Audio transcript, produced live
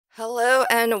Hello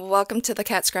and welcome to the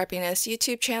Kat Scrappiness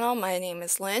YouTube channel. My name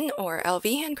is Lynn, or LV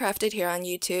Handcrafted here on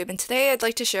YouTube, and today I'd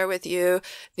like to share with you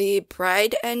the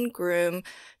Bride and Groom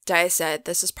die set.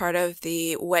 This is part of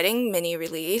the wedding mini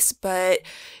release, but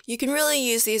you can really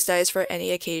use these dies for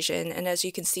any occasion, and as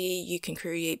you can see, you can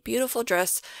create beautiful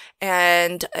dress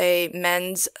and a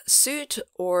men's suit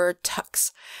or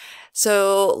tux.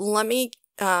 So let me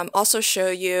also show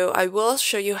you, I will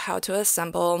show you how to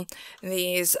assemble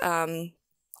these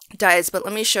dies, but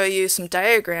let me show you some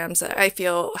diagrams that I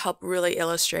feel help really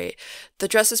illustrate. The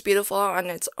dress is beautiful on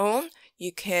its own.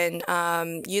 You can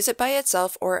use it by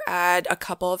itself or add a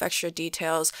couple of extra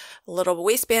details, a little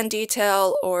waistband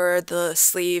detail or the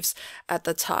sleeves at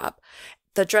the top.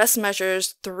 The dress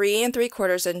measures 3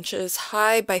 3/4 inches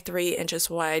high by 3 inches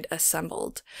wide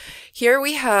assembled. Here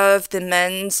we have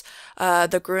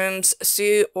the groom's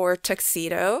suit or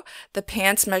tuxedo. The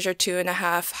pants measure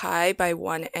 2.5 high by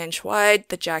 1 inch wide.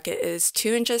 The jacket is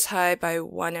 2 inches high by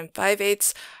 1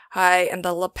 5/8 high, and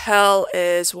the lapel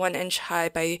is 1 inch high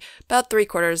by about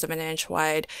 3/4 of an inch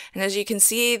wide. And as you can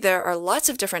see, there are lots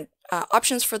of different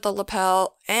options for the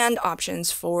lapel and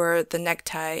options for the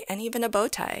necktie and even a bow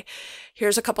tie.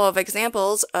 Here's a couple of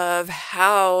examples of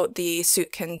how the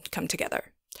suit can come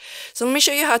together. So let me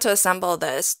show you how to assemble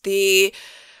this. The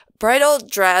bridal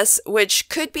dress, which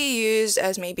could be used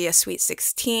as maybe a sweet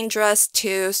 16 dress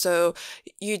too, so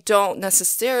you don't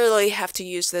necessarily have to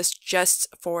use this just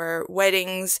for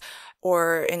weddings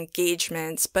or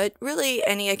engagements, but really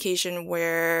any occasion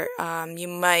where you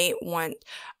might want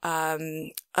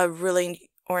a really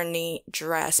ornate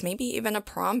dress, maybe even a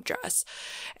prom dress.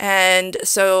 And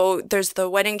so there's the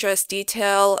wedding dress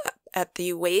detail at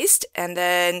the waist, and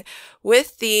then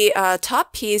with the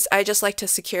top piece, I just like to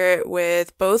secure it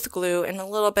with both glue and a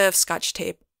little bit of Scotch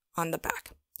tape on the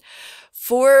back.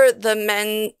 For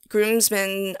the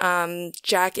groomsmen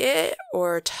jacket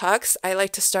or tux, I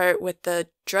like to start with the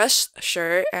dress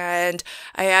shirt, and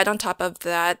I add on top of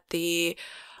that the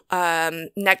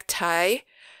necktie,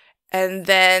 and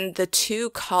then the 2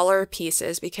 collar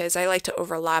pieces, because I like to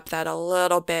overlap that a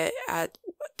little bit at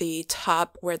the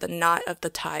top where the knot of the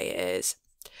tie is.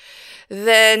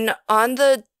 Then on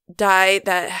the die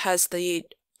that has the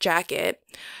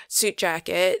suit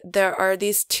jacket, there are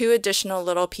these 2 additional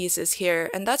little pieces here,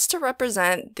 and that's to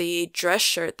represent the dress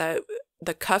shirt,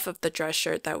 the cuff of the dress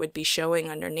shirt that would be showing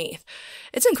underneath.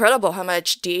 It's incredible how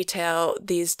much detail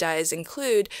these dies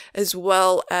include, as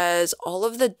well as all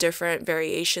of the different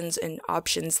variations and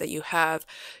options that you have.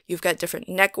 You've got different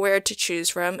neckwear to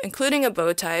choose from, including a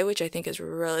bow tie, which I think is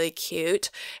really cute.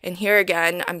 And here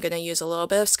again, I'm going to use a little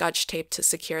bit of Scotch tape to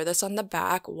secure this on the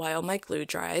back while my glue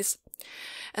dries.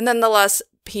 And then the last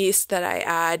piece that I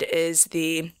add is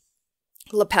the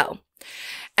lapel.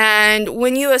 And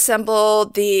when you assemble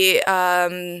the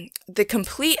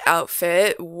complete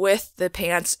outfit with the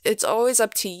pants, it's always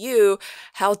up to you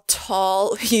how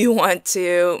tall you want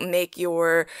to make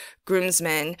your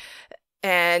groomsmen.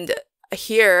 And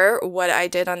here, what I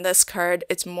did on this card,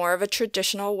 it's more of a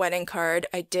traditional wedding card.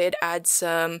 I did add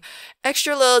some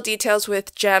extra little details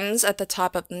with gems at the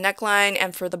top of the neckline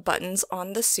and for the buttons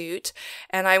on the suit.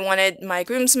 And I wanted my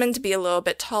groomsmen to be a little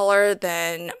bit taller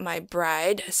than my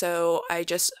bride, so I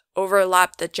just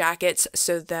overlapped the jackets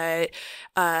so that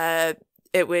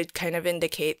it would kind of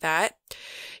indicate that.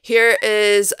 Here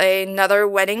is another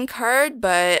wedding card,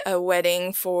 but a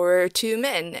wedding for 2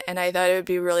 men, and I thought it would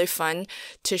be really fun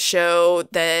to show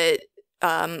that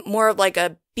more of like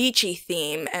a beachy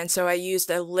theme, and so I used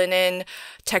a linen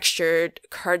textured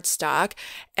cardstock,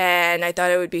 and I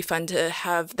thought it would be fun to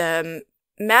have them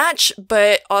match,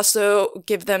 but also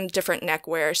give them different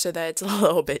neckwear so that it's a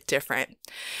little bit different.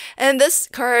 And this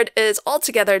card is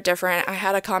altogether different. I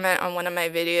had a comment on one of my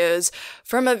videos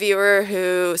from a viewer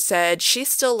who said she's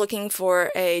still looking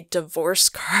for a divorce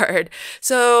card.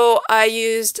 So I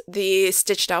used the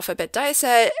stitched alphabet die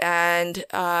set and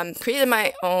created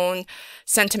my own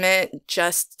sentiment,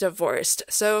 just divorced.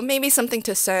 So maybe something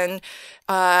to send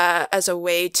as a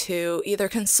way to either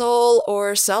console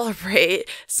or celebrate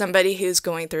somebody who's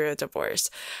going through a divorce.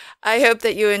 I hope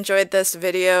that you enjoyed this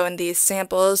video and these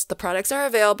samples. The products are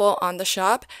available on the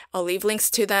shop. I'll leave links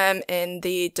to them in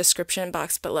the description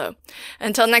box below.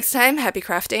 Until next time, happy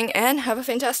crafting and have a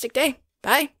fantastic day.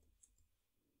 Bye!